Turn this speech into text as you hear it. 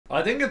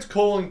I think it's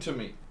calling to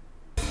me.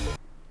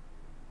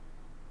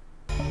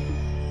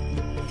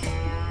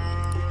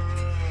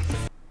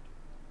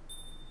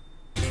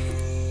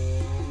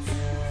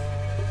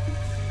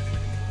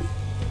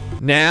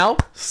 Now,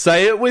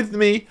 say it with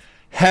me.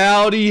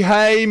 Howdy,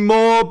 hey,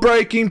 more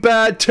Breaking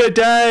Bad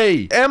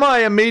today. Am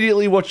I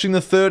immediately watching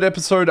the third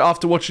episode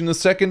after watching the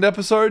second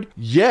episode?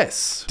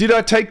 Yes. Did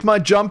I take my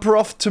jumper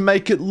off to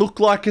make it look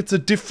like it's a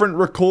different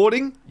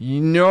recording?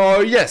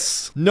 No,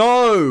 yes.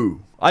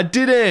 No. I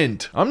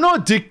didn't. I'm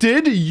not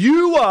addicted.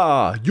 You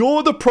are.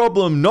 You're the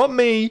problem, not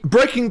me.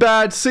 Breaking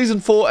Bad Season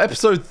 4,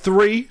 Episode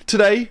 3.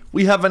 Today,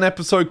 we have an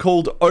episode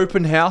called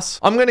Open House.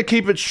 I'm going to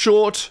keep it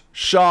short,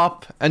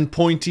 sharp, and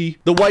pointy,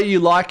 the way you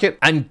like it,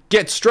 and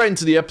get straight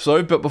into the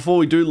episode. But before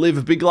we do, leave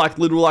a big like,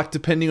 little like,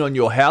 depending on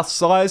your house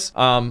size.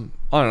 I don't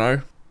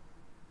know.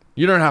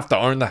 You don't have to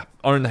own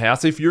the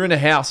house. If you're in a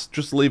house,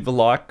 just leave a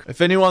like.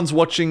 If anyone's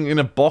watching in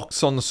a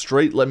box on the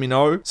street, let me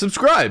know.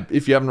 Subscribe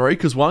if you haven't already,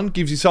 because 1,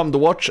 gives you something to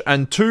watch,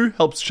 and 2,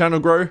 helps the channel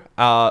grow.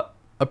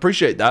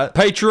 Appreciate that.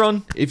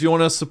 Patreon, if you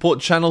want to support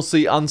the channel,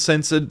 see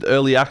uncensored,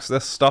 early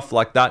access, stuff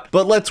like that.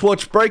 But let's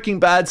watch Breaking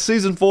Bad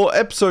Season 4,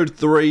 Episode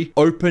 3,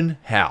 Open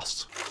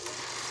House.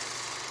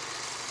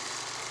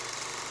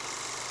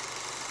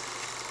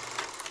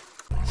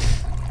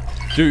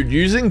 Dude,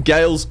 using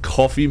Gail's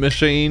coffee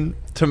machine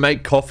to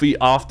make coffee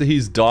after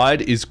he's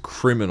died is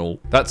criminal.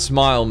 That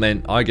smile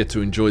meant I get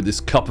to enjoy this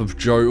cup of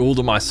joe all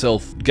to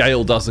myself.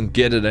 Gail doesn't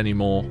get it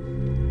anymore.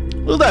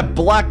 Look at that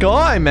black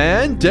eye,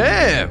 man.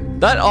 Damn.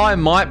 That eye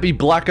might be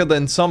blacker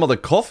than some of the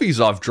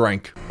coffees I've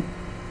drank.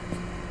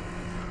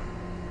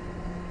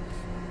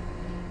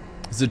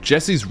 Is it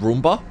Jesse's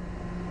Roomba?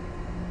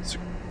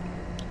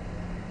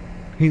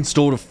 He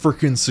installed a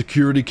freaking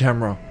security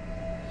camera.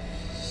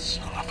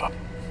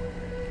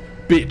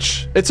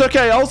 Bitch. It's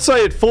okay, I'll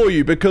say it for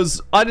you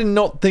because I did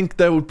not think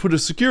they would put a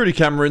security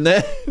camera in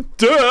there.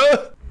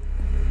 Duh!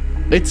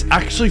 It's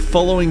actually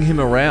following him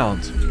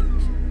around.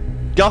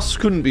 Gus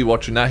couldn't be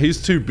watching that, he's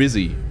too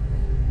busy.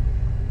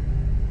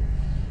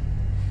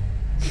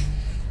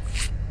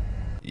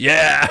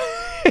 Yeah!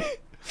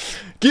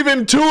 Give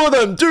him 2 of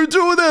them! Do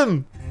 2 of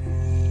them!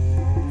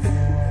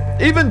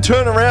 Even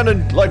turn around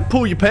and like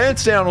pull your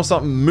pants down or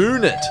something,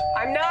 moon it.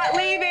 I'm not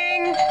leaving!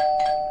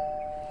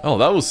 Oh,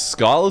 that was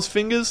Skylar's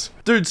fingers?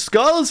 Dude,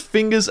 Skylar's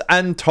fingers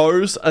and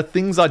toes are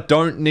things I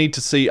don't need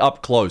to see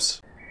up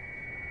close.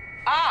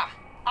 Ah,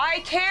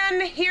 I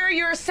can hear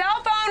your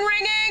cell phone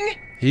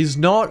ringing! He's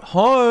not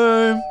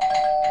home.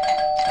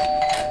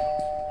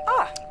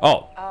 Ah.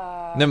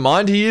 Oh, never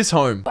mind, he is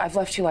home. I've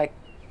left you like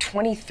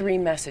 23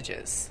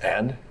 messages.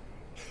 And?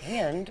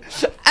 And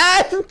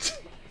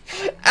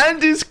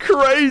is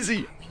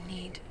crazy. we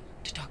need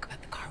to talk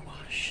about the car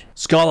wash.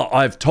 Skylar,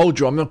 I've told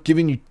you I'm not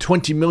giving you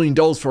 $20 million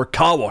for a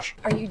car wash.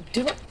 Are you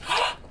doing...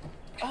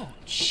 Oh,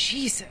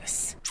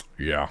 Jesus.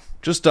 Yeah.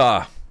 Just,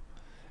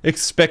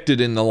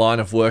 expected in the line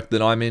of work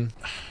that I'm in.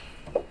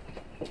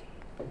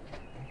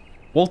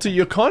 Walter,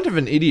 you're kind of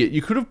an idiot.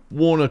 You could have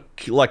worn a,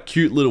 like,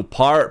 cute little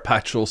pirate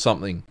patch or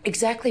something.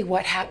 Exactly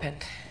what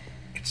happened?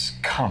 It's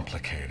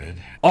complicated.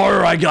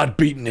 Or I got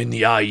beaten in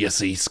the eye, you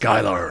see,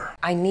 Skylar.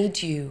 I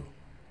need you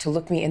to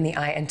look me in the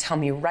eye and tell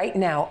me right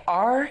now,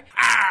 I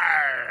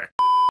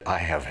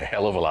have a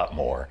hell of a lot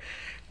more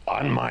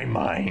on my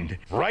mind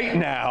right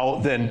now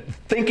than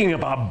thinking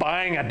about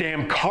buying a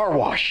damn car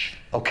wash,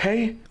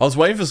 okay? I was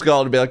waiting for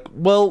Skylar to be like,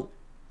 well,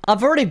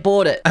 I've already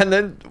bought it. and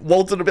then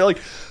Walter to be like,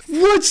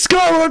 what,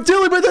 Skylar, I'm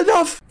dealing with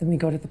enough. Then we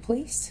go to the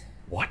police.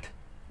 What?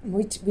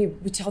 We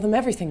tell them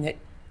everything, that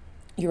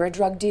you're a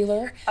drug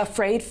dealer,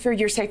 afraid for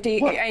your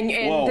safety What? and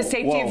Whoa, the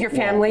safety whoa, of your whoa,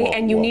 family, whoa,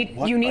 and you whoa. need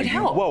What you are need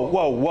help.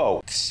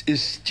 Whoa. This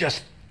is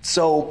just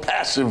so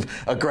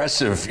passive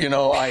aggressive, you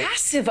know.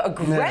 Passive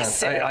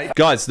aggressive.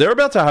 Guys, they're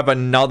about to have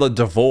another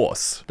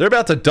divorce. They're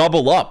about to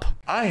double up.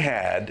 I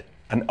had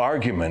an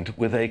argument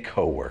with a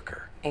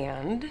coworker.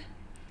 And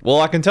Well,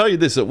 I can tell you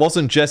this, it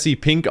wasn't Jesse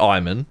Pink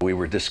Eyman. We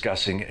were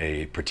discussing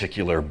a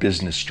particular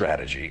business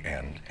strategy,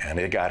 and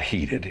it got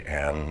heated,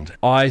 and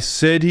I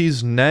said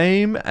his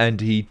name, and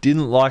he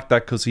didn't like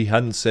that because he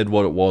hadn't said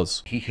what it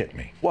was. he hit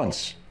me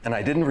once, and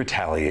I didn't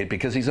retaliate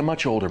because he's a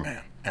much older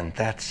man, and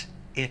that's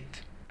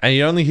it. And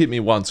he only hit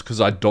me once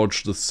because I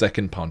dodged the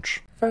second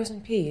punch.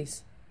 frozen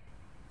peas.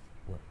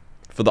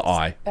 For the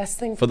eye. Best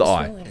thing For the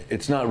eye. swelling.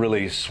 It's not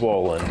really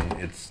swollen,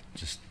 it's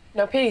just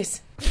No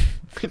peas.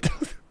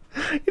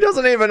 He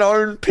doesn't even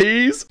own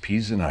peas.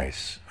 peas and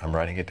ice. I'm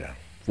writing it down.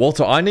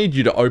 Walter, I need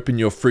you to open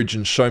your fridge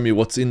and show me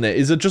what's in there.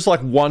 Is it just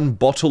like 1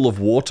 bottle of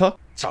water?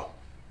 So,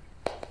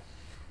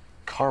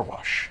 car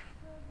wash.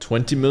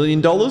 $20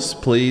 million,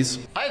 please.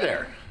 Hi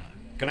there.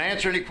 Can I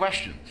answer any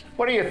questions?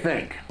 What do you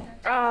think?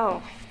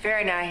 Oh,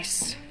 very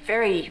nice.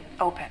 Very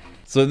open.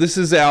 So this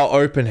is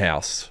our open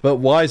house. But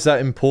why is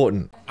that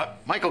important?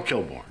 Michael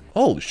Kilborn.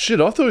 Oh shit,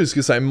 I thought he was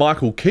gonna say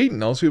Michael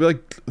Keaton. I was gonna be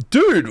like,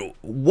 dude,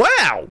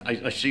 wow!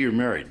 I see you're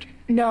married.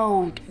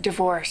 No,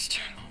 divorced.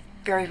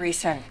 Very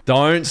recent.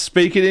 Don't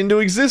speak it into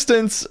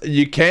existence.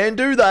 You can't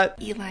do that.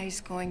 Eli's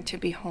going to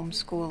be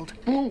homeschooled.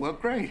 Oh, well,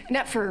 great.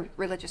 Not for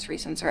religious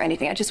reasons or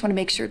anything. I just want to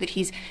make sure that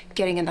he's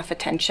getting enough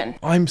attention.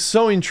 I'm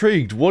so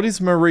intrigued. What is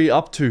Marie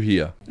up to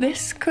here?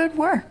 This could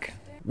work.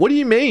 What do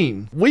you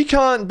mean? We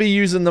can't be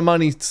using the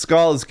money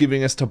Skylar's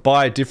giving us to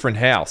buy a different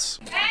house.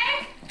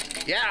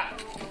 Yeah.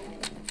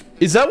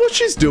 Is that what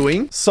she's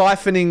doing?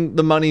 Siphoning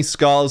the money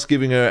Skylar's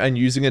giving her and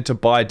using it to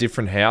buy a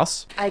different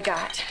house? I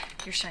got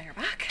your Shiner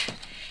Rock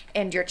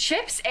and your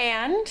chips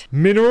and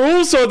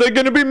Minerals? Are there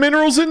going to be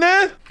minerals in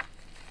there?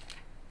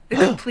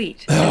 the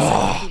complete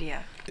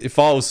encyclopedia. If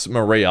I was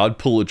Marie, I'd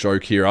pull a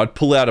joke here. I'd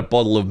pull out a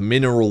bottle of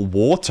mineral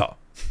water.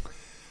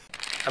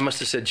 I must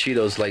have said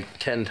Cheetos like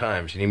 10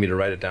 times. You need me to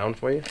write it down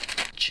for you?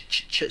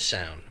 Ch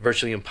sound.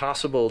 Virtually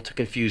impossible to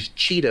confuse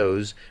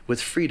Cheetos with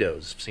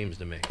Fritos, seems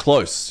to me.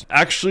 Close.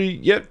 Actually,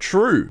 yep,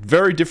 true.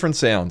 Very different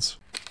sounds.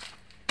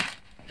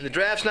 And the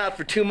draft's not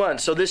for 2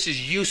 months, so this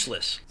is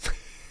useless.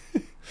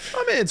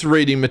 I mean, it's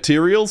reading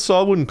material, so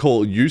I wouldn't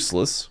call it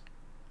useless.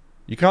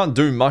 You can't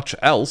do much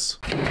else.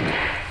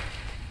 I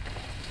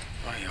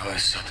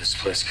always thought this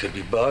place could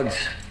be bugged.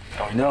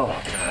 I know.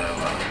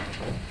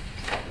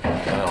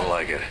 I don't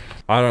like it.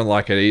 I don't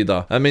like it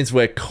either. That means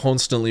we're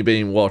constantly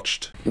being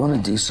watched. You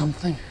want to do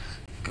something?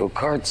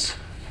 Go-karts.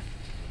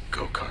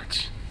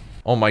 Go-karts.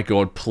 Oh my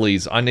god,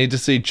 please. I need to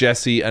see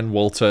Jesse and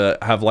Walter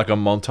have like a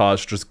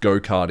montage just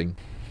go-karting.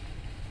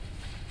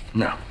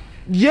 No.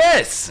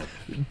 Yes!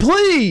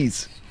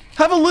 Please!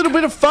 Have a little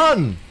bit of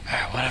fun!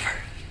 Whatever.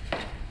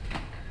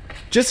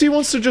 Jesse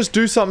wants to just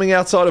do something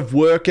outside of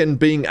work and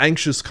being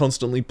anxious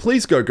constantly.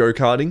 Please go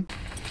go-karting.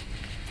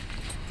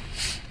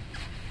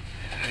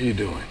 How you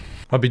doing?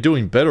 I'd be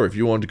doing better if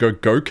you wanted to go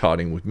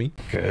go-karting with me.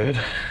 Good.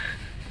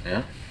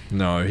 Yeah?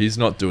 No, he's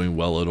not doing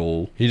well at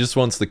all. He just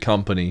wants the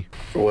company.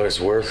 For what it's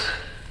worth,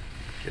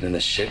 getting the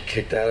shit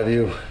kicked out of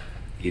you,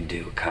 you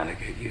do kind of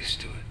get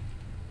used to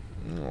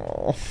it.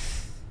 Oh.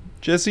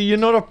 Jesse, you're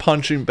not a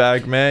punching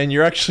bag, man.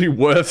 You're actually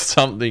worth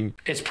something.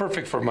 It's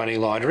perfect for money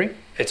laundering.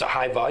 It's a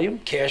high volume,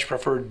 cash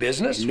preferred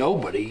business.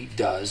 Nobody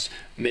does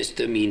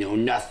misdemeanor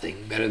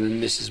nothing better than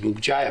Mrs.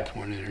 Mukjaya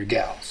pointing her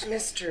gals.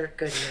 Mr.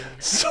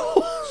 Goodman.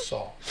 So,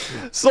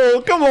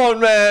 So, come on,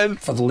 man.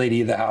 for the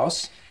lady of the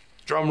house,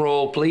 drum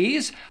roll,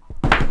 please.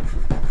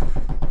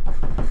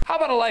 How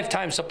about a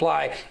lifetime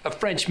supply of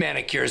French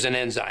manicures and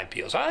enzyme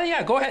peels? Oh,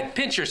 yeah, go ahead,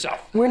 pinch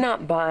yourself. We're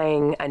not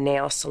buying a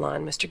nail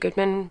salon, Mr.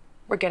 Goodman.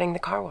 We're getting the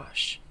car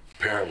wash.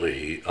 Apparently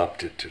he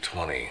upped it to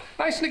 20.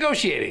 Nice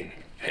negotiating.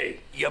 Hey,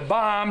 you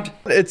bombed.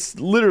 It's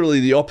literally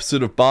the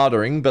opposite of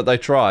bartering, but they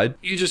tried.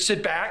 You just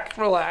sit back,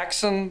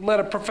 relax, and let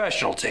a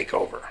professional take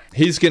over.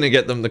 He's gonna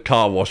get them the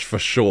car wash for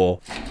sure.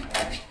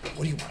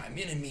 What do you want? I'm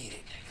in a meeting.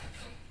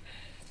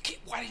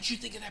 Why didn't you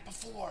think of that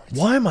before?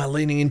 Why am I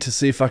leaning in to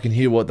see if I can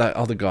hear what that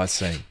other guy's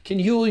saying? Can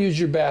Huel use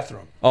your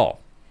bathroom? Oh,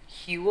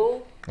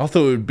 Huel? I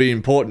thought it would be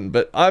important,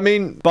 but I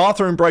mean,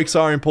 bathroom breaks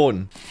are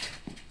important.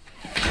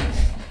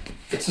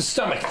 It's a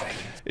stomach thing.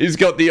 He's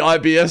got the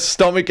IBS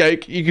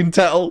stomachache, you can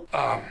tell.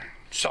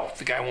 So if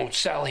the guy won't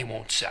sell, he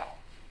won't sell.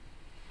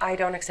 I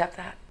don't accept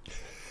that.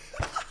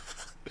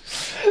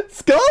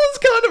 Scarlett's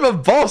kind of a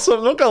boss,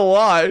 I'm not gonna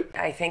lie.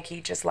 I think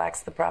he just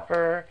lacks the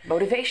proper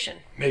motivation.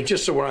 Hey,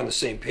 just so we're on the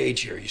same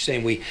page here, you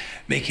saying we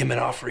make him an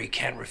offer he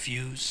can't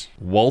refuse?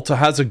 Walter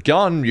has a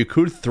gun, you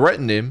could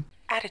threaten him.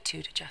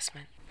 Attitude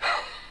adjustment.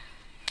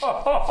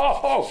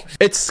 Oh.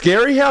 It's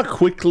scary how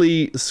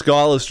quickly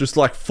Skylar's just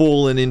like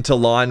fallen into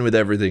line with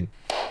everything.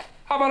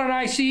 How about an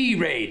ICE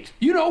raid?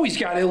 You know he's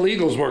got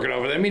illegals working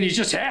over there. I mean, he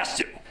just has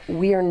to.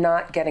 We are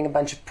not getting a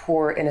bunch of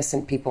poor,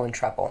 innocent people in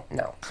trouble.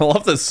 No. I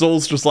love that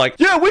Saul's just like,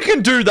 yeah, we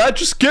can do that,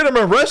 just get him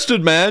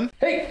arrested, man.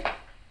 Hey,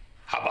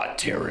 how about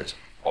terrorism?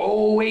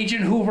 Oh,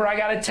 Agent Hoover, I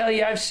gotta tell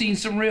you, I've seen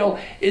some real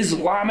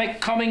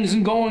Islamic comings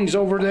and goings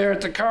over there at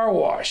the car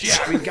wash. Yeah,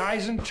 I mean,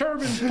 guys in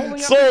turbans pulling up.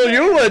 Saul,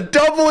 you were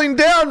doubling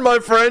down, my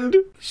friend.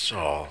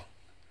 Saul,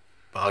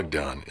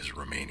 Bogdan is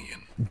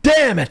Romanian.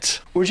 Damn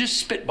it. We're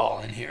just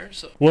spitballing here,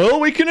 so.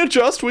 Well, we can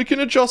adjust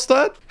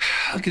that.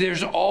 Look,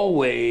 there's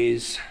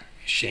always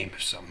a shame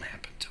if something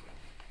happened to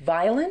it.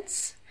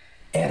 Violence?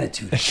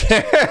 Attitude.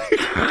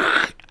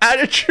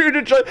 Attitude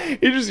adjust.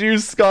 He just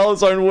used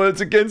Scarlett's own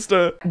words against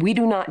her. We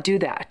do not do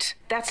that.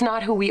 That's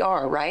not who we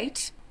are,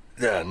 right?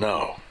 Yeah,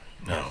 no.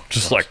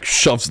 Just like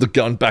shoves the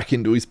gun back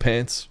into his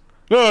pants.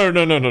 No.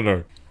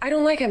 I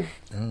don't like him.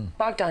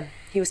 Bogdan.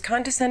 He was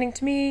condescending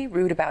to me,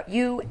 rude about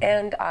you,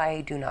 and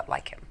I do not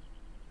like him.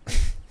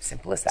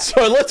 Simple as that.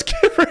 So let's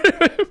get rid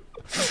of him.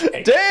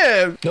 Hey,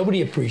 Damn.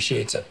 nobody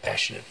appreciates a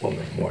passionate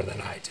woman more than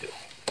I do.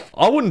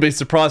 I wouldn't be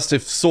surprised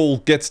if Saul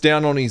gets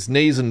down on his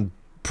knees and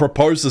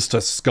proposes to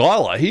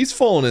Skylar. He's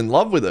fallen in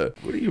love with her.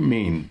 What do you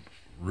mean,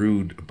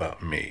 rude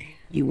about me?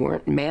 You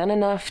weren't man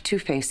enough to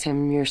face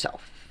him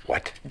yourself.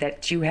 What?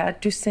 That you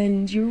had to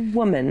send your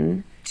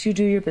woman to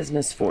do your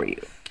business for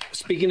you.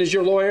 Speaking as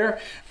your lawyer,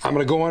 I'm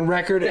going to go on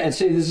record and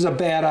say this is a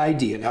bad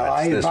idea. Now,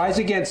 I advise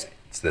against...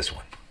 It's this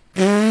one.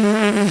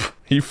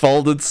 He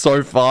folded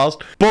so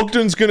fast.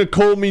 Bogdan's gonna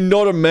call me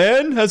not a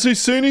man? Has he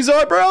seen his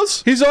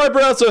eyebrows? His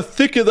eyebrows are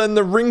thicker than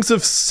the rings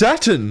of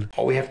Saturn.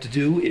 All we have to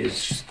do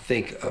is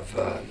think of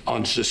an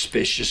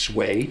unsuspicious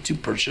way to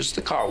purchase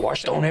the car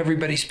wash. Don't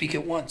everybody speak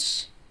at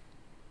once.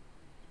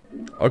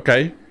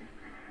 Okay.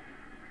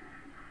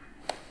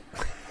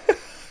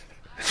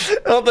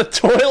 Oh, the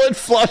toilet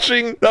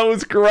flushing. That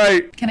was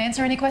great. Can I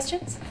answer any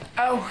questions?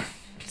 Oh,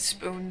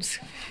 spoons.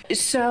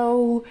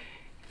 So,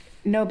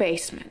 no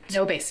basement.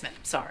 No basement,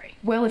 sorry.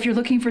 Well, if you're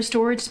looking for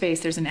storage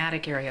space, there's an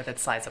attic area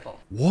that's sizable.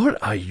 What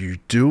are you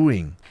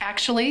doing?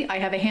 Actually, I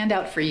have a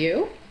handout for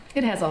you.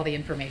 It has all the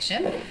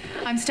information.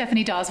 I'm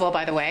Stephanie Doswell,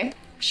 by the way.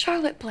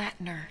 Charlotte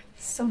Blattner.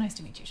 So nice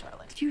to meet you,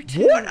 Charlotte. You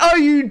too. What are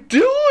you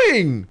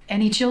doing?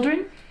 Any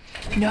children?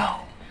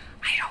 No,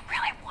 I don't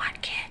really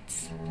want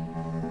kids.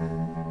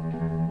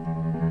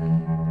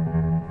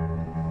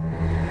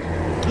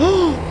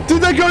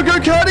 Did they go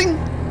go-karting?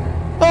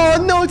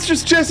 Oh no, it's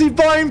just Jesse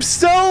by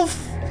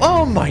himself.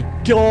 Oh my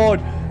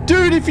god.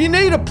 Dude, if you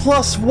need a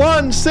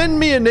 +1, send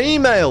me an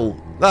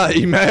email.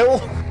 Email?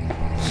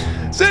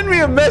 Send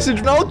me a message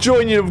and I'll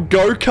join you to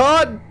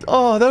go-kart.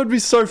 Oh, that would be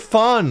so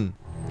fun.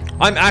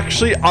 I'm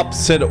actually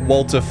upset at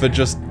Walter for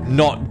just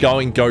not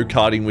going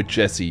go-karting with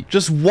Jesse.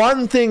 Just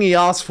one thing he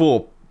asked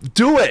for.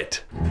 Do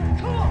it.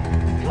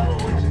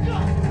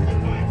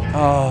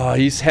 Oh,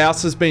 his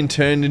house has been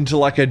turned into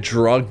like a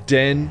drug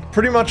den.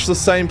 Pretty much the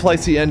same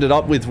place he ended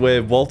up with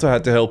where Walter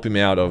had to help him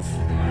out of.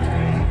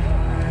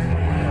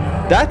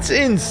 That's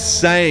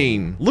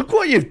insane. Look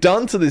what you've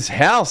done to this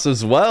house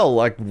as well.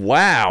 Like,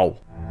 wow.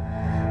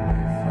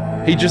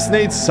 He just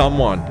needs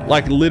someone,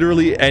 like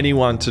literally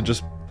anyone to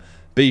just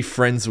be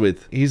friends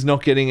with. He's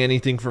not getting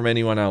anything from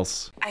anyone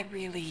else. I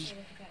really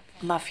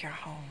love your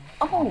home.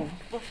 Oh,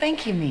 well,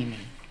 thank you, Mimi.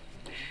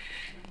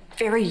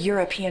 Very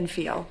European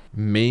feel.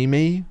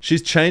 Mimi?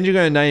 She's changing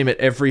her name at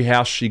every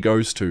house she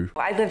goes to.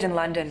 I lived in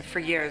London for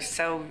years,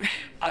 so...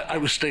 I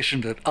was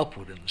stationed at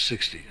Upwood in the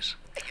 60s.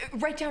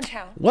 Right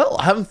downtown. Well,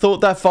 I haven't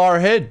thought that far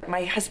ahead.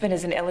 My husband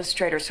is an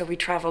illustrator, so we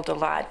traveled a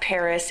lot.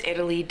 Paris,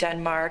 Italy,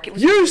 Denmark. It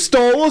was... You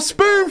stole a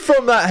spoon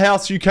from that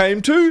house you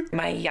came to?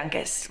 My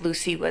youngest,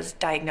 Lucy, was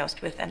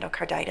diagnosed with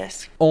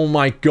endocarditis. Oh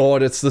my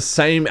god, it's the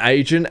same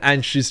agent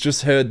and she's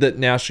just heard that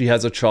now she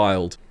has a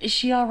child. Is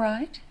she all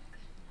right?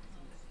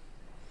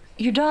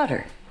 Your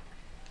daughter,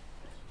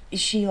 is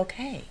she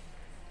okay?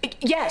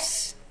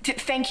 Yes,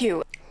 thank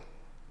you.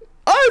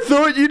 I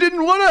thought you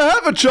didn't want to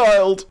have a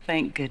child.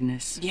 Thank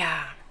goodness.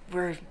 Yeah,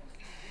 we're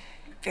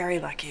very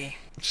lucky.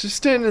 She's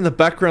standing in the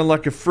background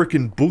like a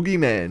freaking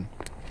boogeyman.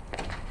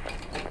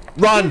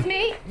 Run! Excuse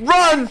me?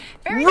 Run!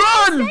 Very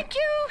Run! nice, thank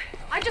you.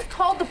 I just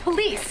called the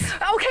police.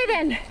 Okay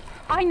then.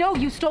 I know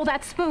you stole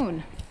that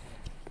spoon.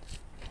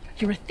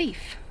 You're a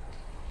thief.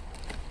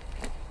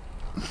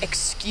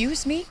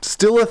 Excuse me?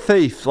 Still a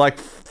thief, like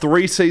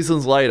 3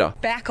 seasons later.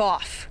 Back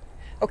off.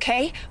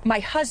 Okay? My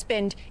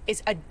husband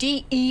is a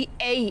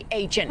DEA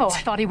agent. Oh, I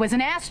thought he was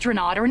an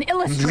astronaut or an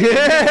illustrator.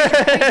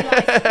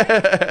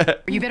 Yeah.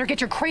 You better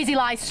get your crazy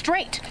lies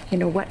straight. You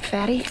know what,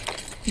 Fatty?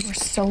 You are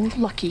so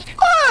lucky.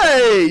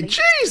 Hey,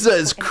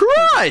 Jesus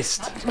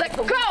Christ! Let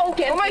go!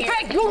 Oh my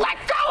God, you let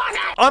go of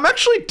it! I'm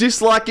actually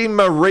disliking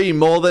Marie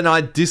more than I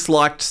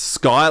disliked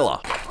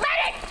Skylar.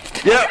 Let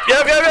it! Yep.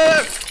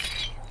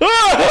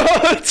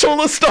 Ah, it's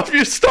all the stuff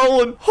you've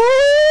stolen.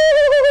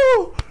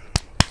 Oh!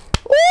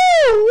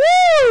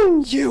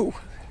 Woo! You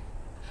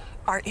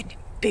are in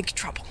big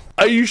trouble.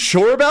 Are you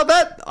sure about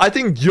that? I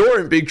think you're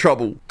in big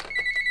trouble.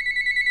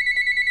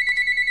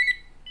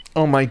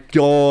 Oh my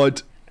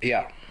god.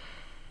 Yeah.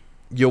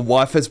 Your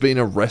wife has been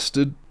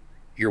arrested?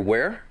 You're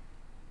where?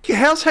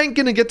 How's Hank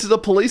gonna get to the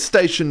police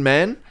station,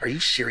 man? Are you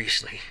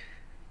seriously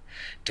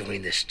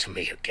doing this to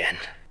me again?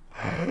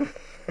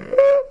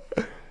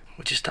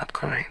 Would you stop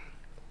crying?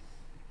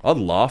 I'd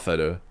laugh at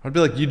her. I'd be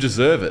like, you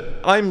deserve it.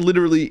 I'm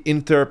literally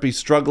in therapy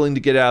struggling to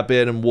get out of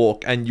bed and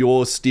walk, and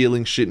you're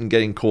stealing shit and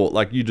getting caught.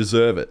 Like, you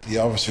deserve it. The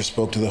officer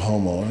spoke to the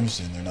homeowners,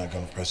 and they're not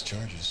going to press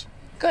charges.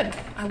 Good.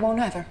 I won't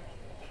either.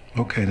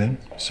 Okay, then.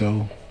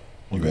 So,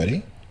 you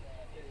ready?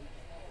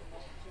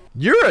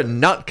 You're a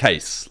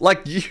nutcase.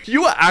 Like,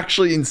 you are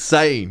actually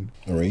insane.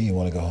 Marie, you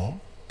want to go home?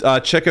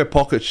 Check her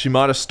pockets. She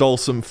might have stole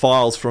some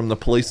files from the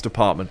police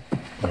department.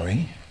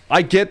 Marie?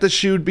 I get that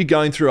she would be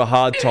going through a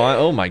hard time.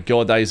 Oh my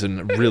god, that is a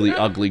really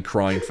ugly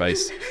crying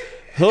face.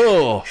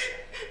 Oh.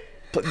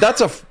 But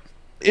that's a...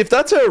 If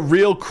that's a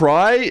real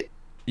cry,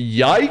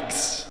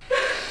 yikes.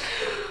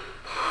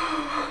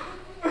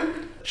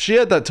 She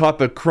had that type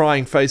of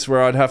crying face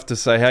where I'd have to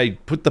say, hey,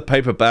 put the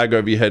paper bag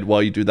over your head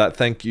while you do that,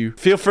 thank you.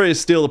 Feel free to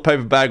steal the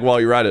paper bag while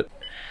you're at it.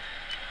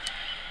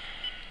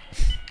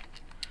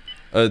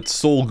 A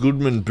Saul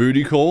Goodman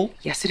booty call?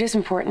 Yes, it is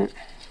important.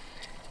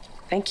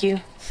 Thank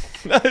you.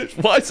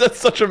 Why is that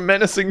such a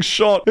menacing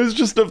shot? It's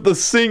just of the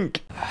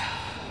sink.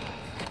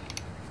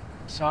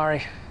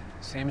 Sorry.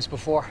 Same as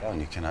before.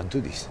 You cannot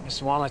do this.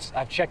 Mr. Walnuts,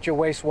 I've checked your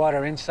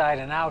wastewater inside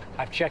and out.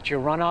 I've checked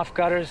your runoff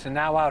gutters, and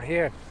now out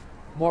here,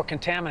 more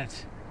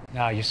contaminants.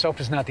 No, your soap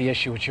is not the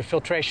issue. It's your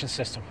filtration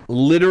system.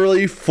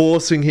 Literally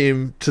forcing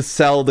him to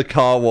sell the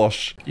car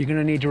wash. You're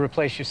gonna need to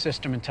replace your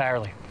system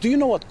entirely. Do you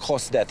know what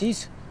cost that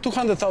is?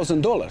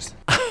 $200,000.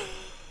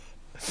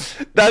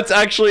 That's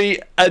actually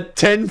a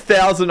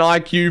 10,000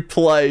 IQ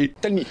play.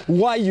 Tell me,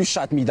 why you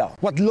shut me down?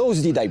 What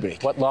laws did I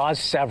break? What laws?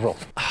 Several.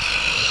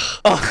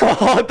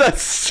 Oh,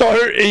 that's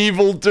so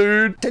evil,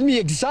 dude. Tell me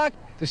exact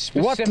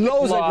what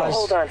laws I broke.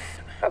 Hold on.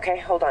 Okay,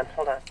 hold on.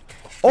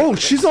 Oh,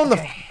 she's on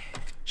the...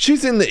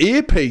 She's in the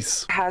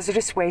earpiece.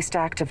 Hazardous Waste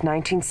Act of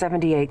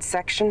 1978,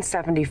 Section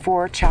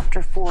 74,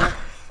 Chapter 4,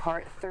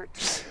 Part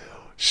 13.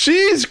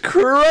 She's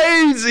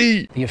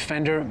crazy. The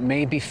offender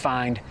may be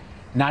fined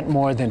not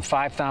more than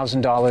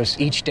 $5,000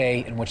 each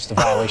day in which the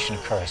violation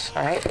occurs.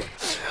 All right.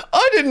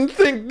 I didn't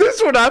think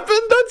this would happen.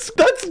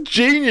 That's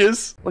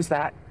genius. Was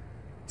that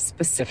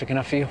Specific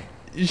enough for you?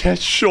 Yeah,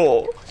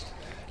 sure.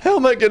 How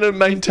am I going to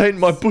maintain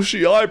my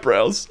bushy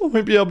eyebrows? I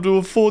won't be able to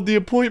afford the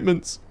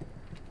appointments.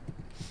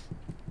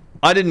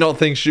 I did not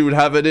think she would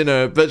have it in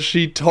her, but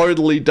she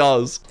totally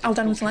does. All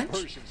done with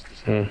lunch?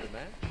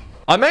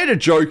 I made a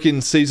joke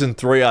in season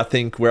 3, I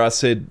think, where I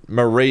said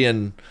Marie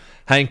and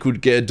Hank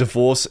would get a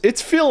divorce.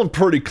 It's feeling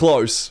pretty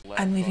close.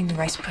 I'm leaving the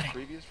rice pudding.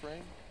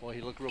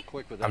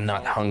 I'm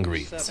not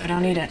hungry. So I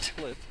don't eat it.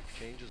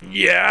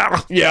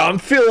 Yeah, I'm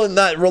feeling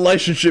that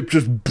relationship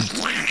just...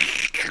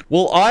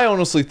 Well, I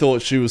honestly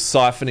thought she was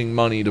siphoning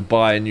money to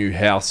buy a new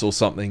house or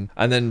something,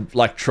 and then,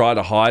 like, try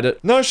to hide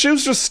it. No, she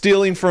was just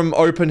stealing from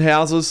open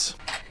houses.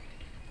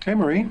 Hey,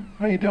 Marie,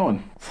 how you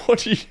doing?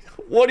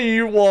 What do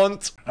you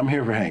want? I'm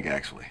here for Hank,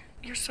 actually.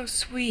 You're so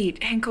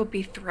sweet. Hank will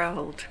be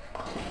thrilled.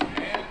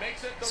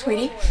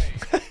 Sweetie?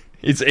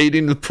 He's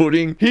eating the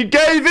pudding. He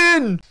gave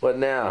in! What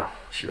now?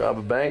 She rob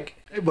a bank?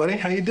 Hey, buddy,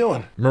 how you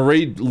doing?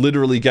 Marie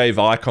literally gave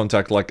eye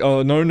contact like,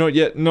 oh, no, not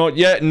yet, no,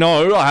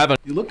 I haven't.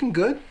 You looking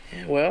good?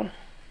 Yeah, well,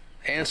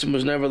 handsome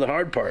was never the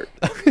hard part.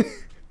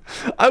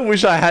 I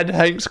wish I had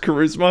Hank's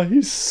charisma.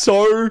 He's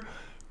so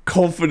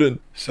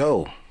confident.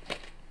 So,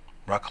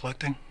 rock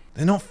collecting?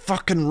 They're not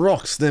fucking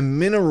rocks, they're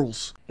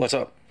minerals. What's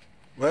up?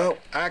 Well,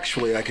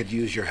 actually, I could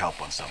use your help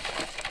on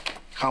something.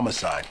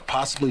 Homicide,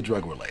 possibly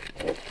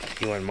drug-related.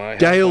 You want my help?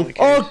 Gail.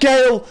 Oh,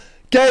 Gail!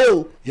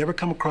 Gail! You ever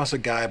come across a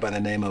guy by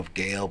the name of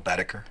Gail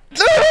Baedeker?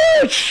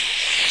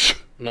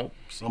 Nope.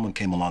 Someone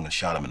came along and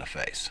shot him in the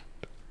face.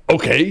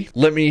 Okay,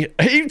 let me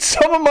eat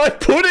some of my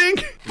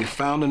pudding. We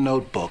found a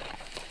notebook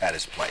at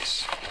his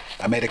place.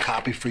 I made a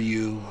copy for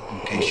you in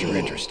case you're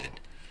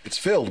interested. It's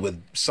filled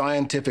with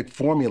scientific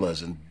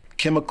formulas and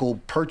chemical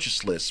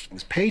purchase lists.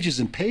 There's pages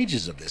and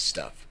pages of this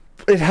stuff.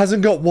 It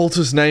hasn't got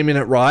Walter's name in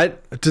it, right?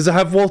 Does it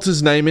have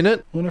Walter's name in it?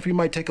 I wonder if you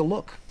might take a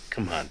look.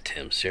 Come on,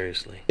 Tim,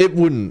 seriously. It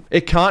wouldn't.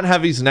 It can't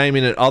have his name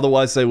in it,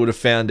 otherwise they would have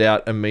found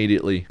out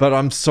immediately. But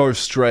I'm so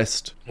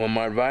stressed. Want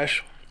my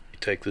advice? You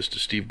take this to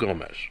Steve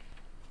Gomez.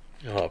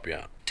 He'll help you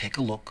out. Take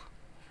a look.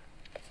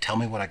 Tell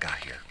me what I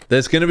got here.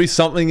 There's going to be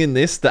something in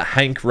this that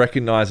Hank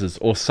recognizes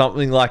or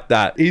something like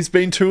that. He's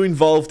been too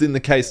involved in the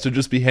case to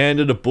just be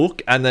handed a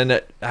book and then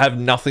it have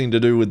nothing to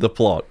do with the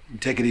plot.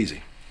 Take it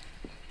easy.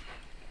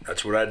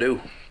 That's what I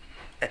do.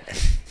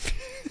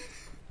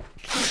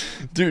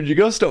 Dude, you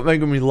gotta stop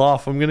making me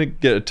laugh. I'm gonna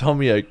get a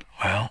tummy ache.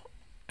 Well,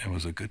 it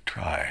was a good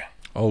try.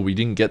 Oh, we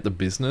didn't get the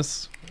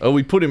business? Oh,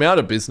 we put him out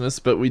of business,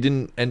 but we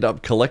didn't end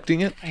up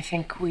collecting it? I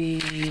think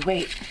we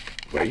wait.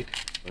 Wait?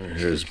 There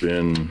has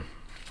been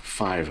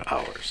 5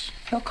 hours.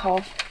 He'll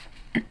call.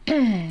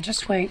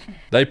 Just wait.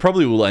 They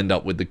probably will end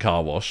up with the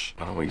car wash.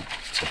 Why don't we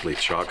simply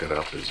chalk it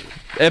up as a...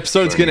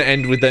 Episode's gonna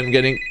end with them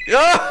getting...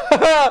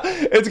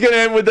 It's gonna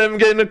end with them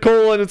getting a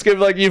call and it's gonna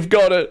be like, you've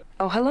got it.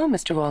 Oh, hello,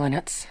 Mr.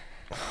 Wollenitz.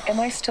 Am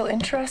I still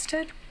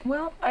interested?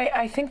 Well,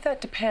 I think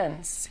that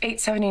depends.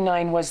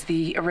 $879 was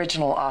the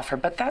original offer,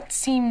 but that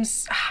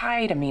seems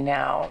high to me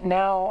now.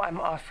 Now I'm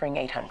offering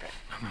 $800.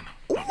 No.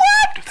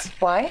 What?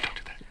 Why? Don't do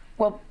that.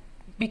 Well,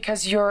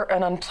 because you're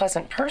an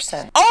unpleasant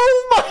person.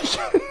 Oh my...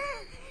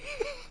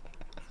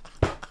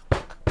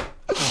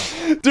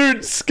 Dude,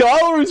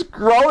 Skylar is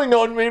growing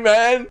on me,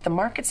 man. The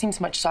market seems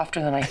much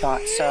softer than I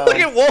thought, so... Look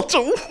at Walter.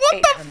 What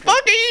the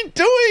fuck are you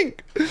doing?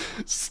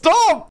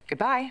 Stop.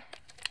 Goodbye.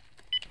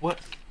 What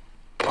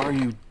are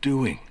you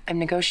doing? I'm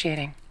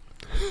negotiating.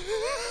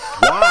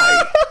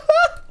 Why?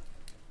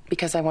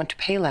 Because I want to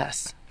pay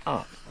less.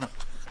 Oh, no.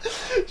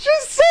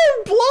 She's so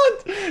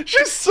blunt.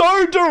 She's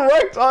so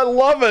direct. I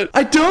love it.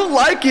 I don't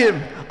like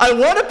him. I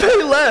want to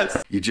pay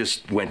less. You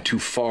just went too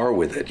far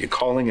with it. You're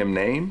calling him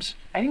names?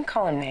 I didn't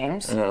call him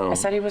names. Oh. I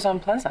said he was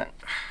unpleasant.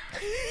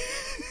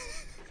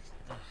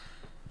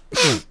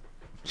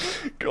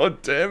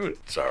 God damn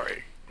it.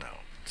 Sorry. No.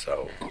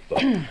 So,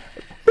 look. I'm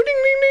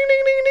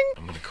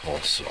gonna call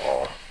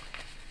Saul.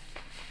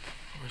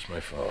 Where's my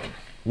phone?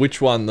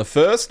 Which one? The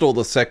first or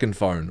the second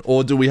phone?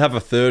 Or do we have a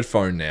third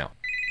phone now?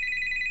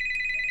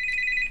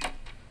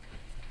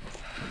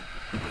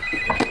 No.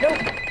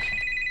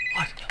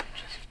 What?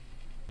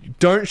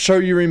 Don't show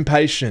you're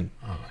impatient.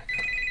 Oh my God.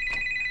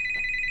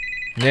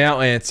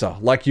 Now answer,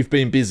 like you've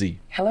been busy.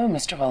 Hello,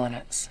 Mr.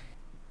 Wollenitz.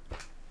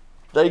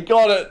 They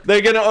got it.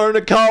 They're gonna own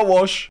a car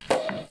wash.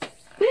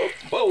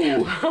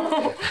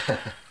 Whoa!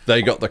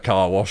 They got the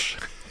car wash.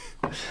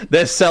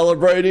 They're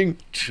celebrating.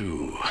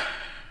 2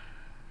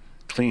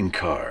 clean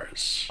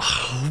cars.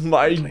 Oh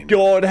my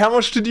god, how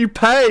much did you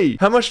pay?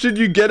 How much did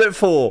you get it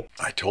for?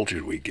 I told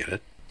you we'd get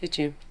it. Did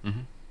you?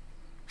 Mm-hmm.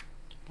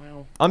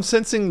 Wow. I'm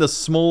sensing the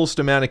smallest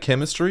amount of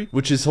chemistry,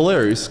 which is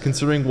hilarious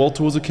considering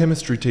Walter was a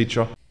chemistry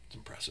teacher. It's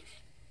impressive.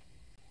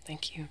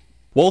 Thank you.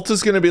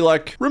 Walter's gonna be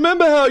like,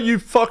 remember how you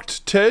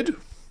fucked Ted?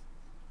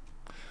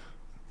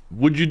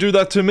 Would you do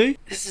that to me?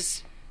 This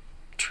is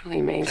truly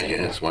amazing.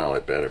 Yes, well,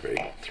 it better be.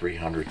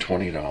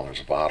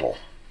 $320 a bottle.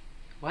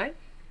 What?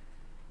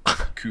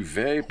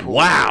 Cuvée pour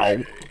Wow.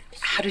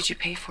 How did you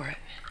pay for it?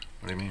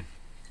 What do you mean?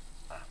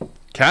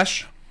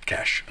 Cash?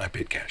 Cash. I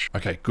paid cash.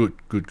 Okay, good.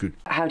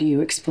 How do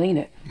you explain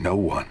it? No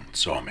one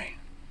saw me.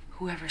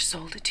 Whoever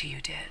sold it to you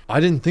did.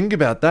 I didn't think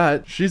about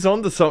that. She's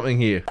onto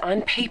something here.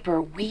 On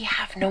paper, we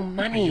have no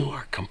money. You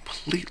are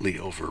completely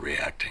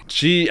overreacting.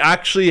 She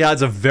actually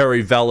has a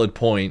very valid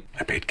point.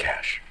 I paid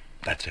cash.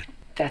 That's it.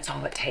 That's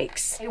all it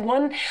takes.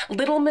 One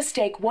little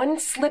mistake, one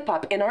slip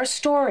up in our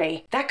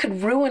story, that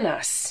could ruin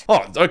us.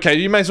 Oh, okay,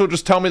 you may as well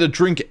just tell me to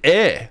drink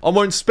air. I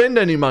won't spend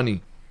any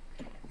money.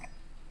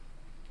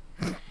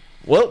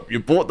 Well, you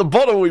bought the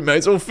bottle, we may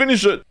as well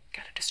finish it.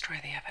 Gotta destroy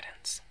the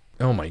evidence.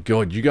 Oh my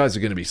god, you guys are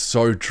going to be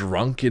so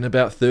drunk in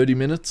about 30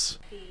 minutes.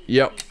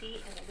 Yep.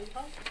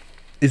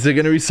 Is there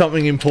going to be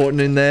something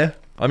important in there?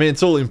 I mean,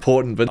 it's all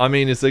important, but I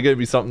mean, is there going to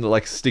be something that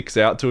like sticks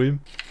out to him?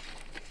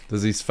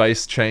 Does his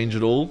face change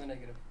at all?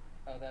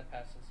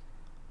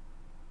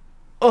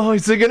 Oh,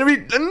 is there gonna be...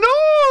 No!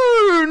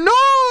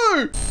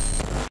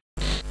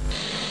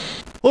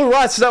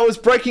 Alright, so that was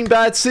Breaking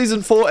Bad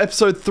Season 4,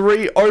 Episode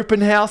 3,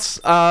 Open House.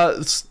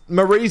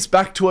 Marie's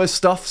back to her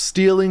stuff,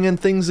 stealing and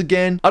things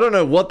again. I don't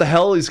know what the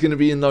hell is going to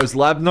be in those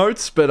lab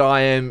notes, but I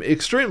am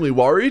extremely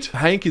worried.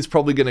 Hank is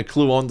probably going to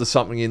clue on to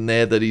something in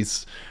there that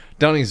he's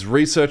done his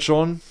research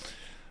on.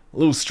 A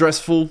little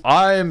stressful.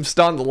 I am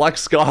starting to like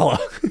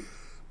Skylar.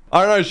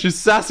 I don't know, she's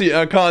sassy and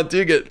I can't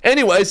dig it.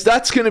 Anyways,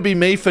 that's going to be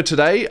me for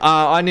today.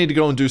 I need to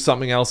go and do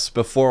something else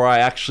before I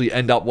actually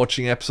end up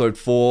watching episode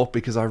 4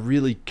 because I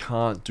really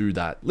can't do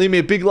that. Leave me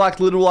a big like,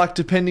 little like,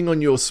 depending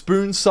on your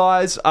spoon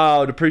size. I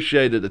would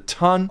appreciate it a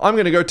ton. I'm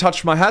going to go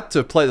touch my hat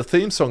to play the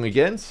theme song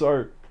again,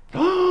 so...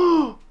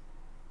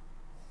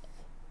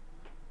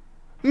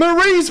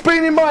 Marie's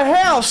been in my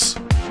house!